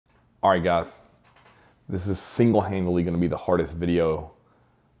All right, guys, this is single-handedly going to be the hardest video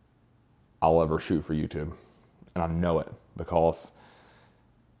I'll ever shoot for YouTube. And I know it because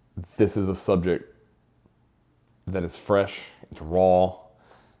this is a subject that is fresh, it's raw,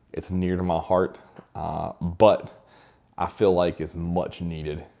 it's near to my heart, but I feel like it's much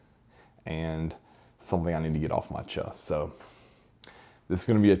needed and something I need to get off my chest. So this is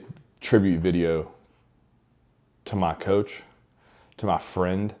going to be a tribute video to my coach, to my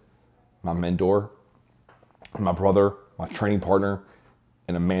friend, my mentor, my brother, my training partner,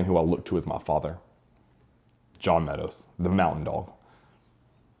 and a man who I look to as my father, John Meadows, the MountainDog.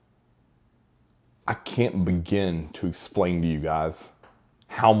 I can't begin to explain to you guys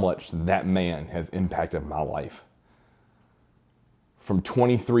how much that man has impacted my life. From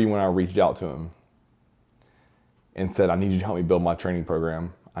 23, when I reached out to him and said, I need you to help me build my training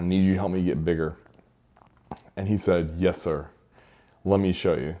program. I need you to help me get bigger. And he said, yes, sir. Let me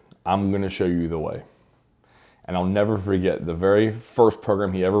show you. I'm going to show you the way. And I'll never forget the very first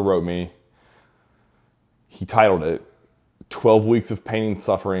program he ever wrote me. He titled it 12 Weeks of Pain and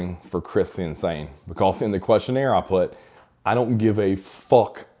Suffering for Chris the Insane. Because in the questionnaire I put, I don't give a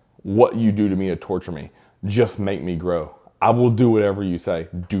fuck what you do to me to torture me. Just make me grow. I will do whatever you say.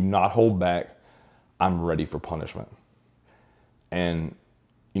 Do not hold back. I'm ready for punishment. And,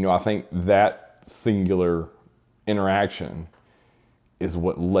 I think that singular interaction is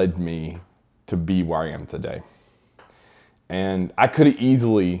what led me to be where I am today. And I could have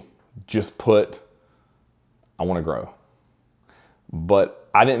easily just put, I want to grow. But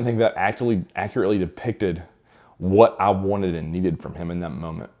I didn't think that accurately depicted what I wanted and needed from him in that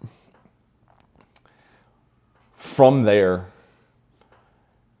moment. From there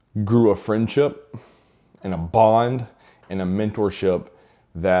grew a friendship and a bond and a mentorship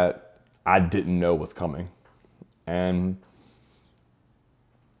that I didn't know was coming. And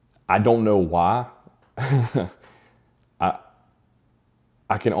I don't know why.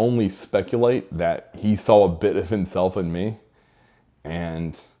 I can only speculate that he saw a bit of himself in me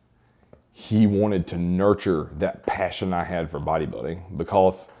and he wanted to nurture that passion I had for bodybuilding,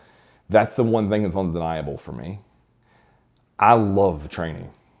 because that's the one thing that's undeniable for me. I love training.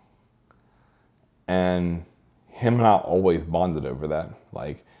 And him and I always bonded over that.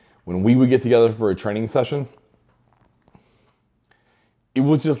 Like when we would get together for a training session, it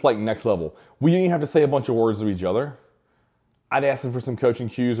was just like next level. We didn't even have to say a bunch of words to each other. I'd ask him for some coaching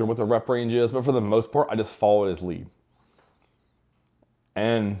cues or what the rep range is, but for the most part, I just followed his lead.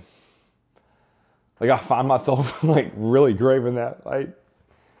 And I find myself really craving that.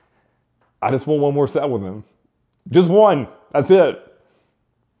 I just want one more set with him. Just one. That's it.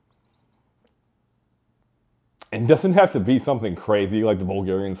 And it doesn't have to be something crazy like the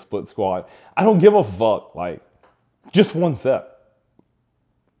Bulgarian split squat. I don't give a fuck. Just one set.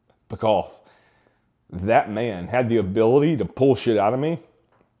 Because that man had the ability to pull shit out of me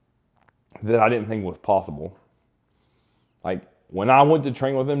that I didn't think was possible. When I went to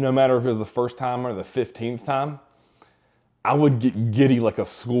train with him, no matter if it was the first time or the 15th time, I would get giddy like a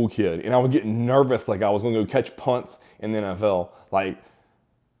school kid. And I would get nervous like I was going to go catch punts in the NFL.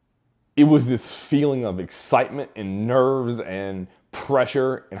 It was this feeling of excitement and nerves and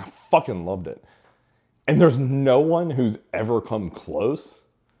pressure, and I fucking loved it. And there's no one who's ever come close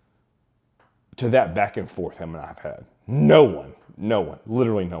to that back and forth him and I've had. No one,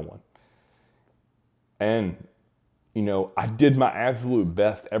 literally no one. And, I did my absolute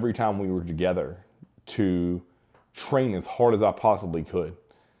best every time we were together to train as hard as I possibly could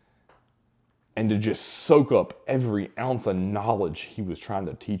and to just soak up every ounce of knowledge he was trying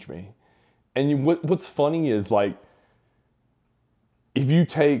to teach me. And what's funny is if you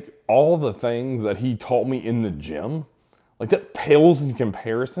take all the things that he taught me in the gym, that pales in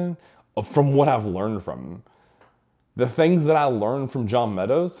comparison from what I've learned from him. The things that I learned from John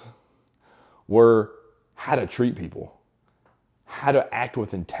Meadows were how to treat people, how to act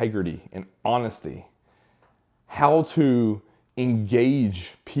with integrity and honesty, how to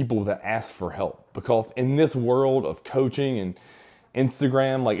engage people that ask for help. Because in this world of coaching and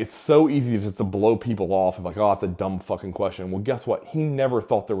Instagram, it's so easy just to blow people off and oh, that's a dumb fucking question. Well, guess what? He never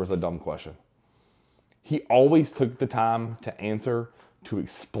thought there was a dumb question. He always took the time to answer, to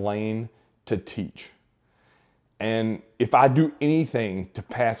explain, to teach. And if I do anything to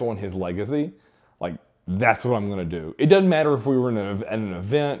pass on his legacy, that's what I'm going to do. It doesn't matter if we were at an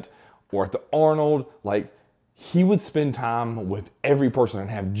event or at the Arnold, he would spend time with every person and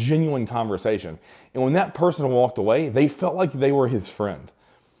have genuine conversation. And when that person walked away, they felt like they were his friend.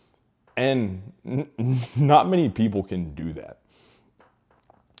 And not many people can do that.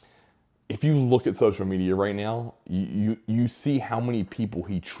 if you look at social media right now, you see how many people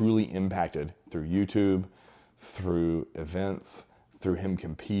he truly impacted through YouTube, through events, through him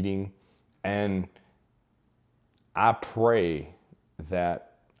competing. And I pray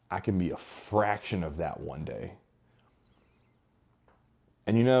that I can be a fraction of that one day.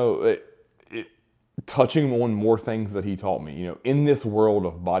 And touching on more things that he taught me, in this world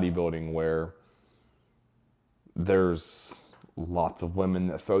of bodybuilding where there's lots of women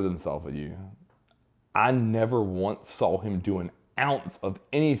that throw themselves at you, I never once saw him do an ounce of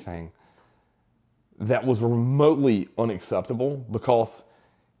anything that was remotely unacceptable, because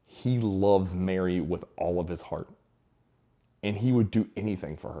he loves Mary with all of his heart. And he would do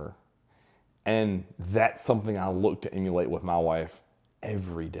anything for her. And that's something I look to emulate with my wife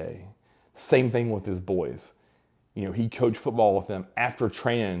every day. Same thing with his boys. He coached football with them after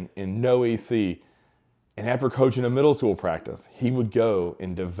training in no AC. And after coaching a middle school practice, he would go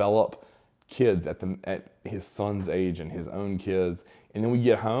and develop kids at his son's age and his own kids. And then we'd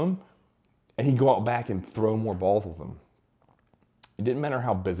get home and he'd go out back and throw more balls with them. It didn't matter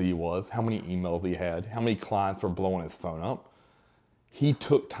how busy he was, how many emails he had, how many clients were blowing his phone up. He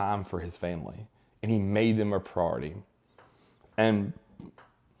took time for his family and he made them a priority. And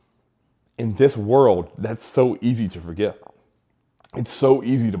in this world, that's so easy to forget. It's so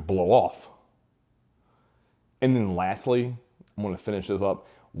easy to blow off. And then lastly, I'm going to finish this up.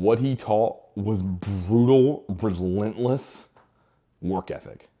 What he taught was brutal, relentless work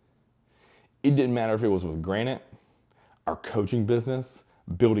ethic. It didn't matter if it was with Granite, our coaching business,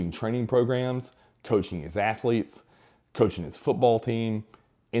 building training programs, coaching his athletes, coaching his football team,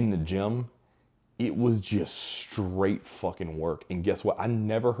 in the gym. It was just straight fucking work. And guess what? I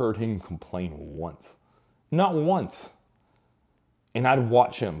never heard him complain once. Not once. And I'd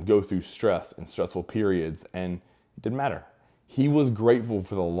watch him go through stress and stressful periods, and it didn't matter. He was grateful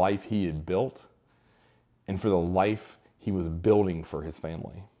for the life he had built and for the life he was building for his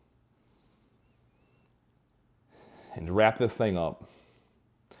family. And to wrap this thing up,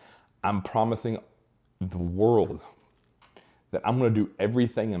 I'm promising the world that I'm going to do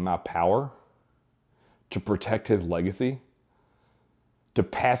everything in my power to protect his legacy, to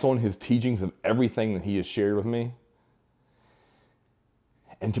pass on his teachings of everything that he has shared with me,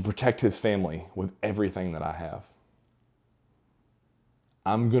 and to protect his family with everything that I have.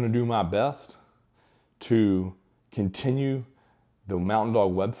 I'm going to do my best to continue the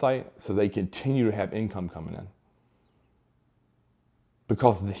MountainDog website so they continue to have income coming in.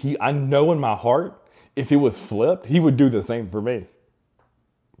 Because I know in my heart, if it was flipped, he would do the same for me.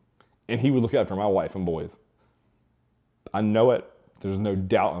 And he would look after my wife and boys. I know it. There's no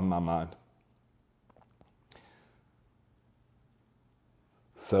doubt in my mind.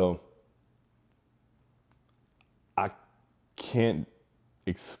 So, I can't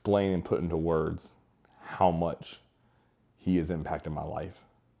explain and put into words how much he has impacted my life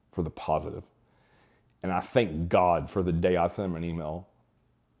for the positive. And I thank God for the day I sent him an email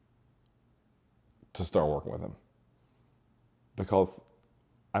to start working with him. Because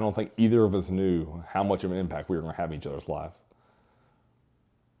I don't think either of us knew how much of an impact we were going to have in each other's lives.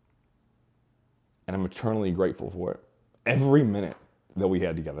 And I'm eternally grateful for it. Every minute that we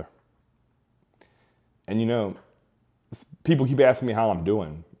had together. And people keep asking me how I'm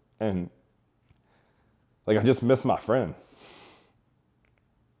doing. And I just miss my friend.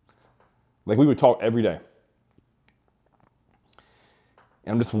 We would talk every day.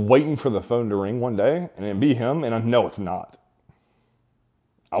 And I'm just waiting for the phone to ring one day and it'd be him, and I know it's not.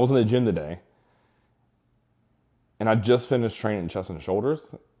 I was in the gym today and I just finished training chest and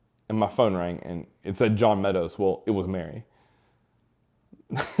shoulders, and my phone rang and it said John Meadows. Well, it was Mary.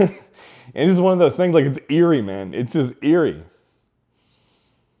 And it's one of those things, it's eerie, man. It's just eerie.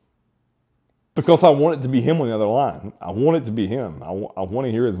 Because I want it to be him on the other line. I want it to be him. I want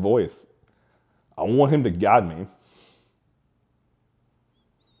to hear his voice. I want him to guide me.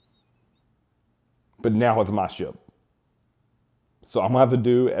 But now it's my ship. So I'm going to have to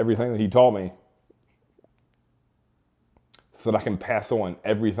do everything that he taught me so that I can pass on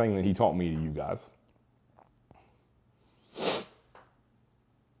everything that he taught me to you guys.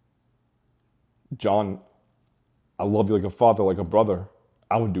 John, I love you like a father, like a brother.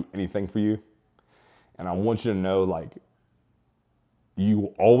 I would do anything for you. And I want you to know, you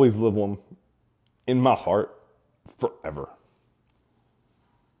will always live on in my heart forever.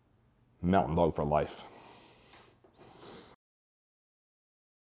 MountainDog for life.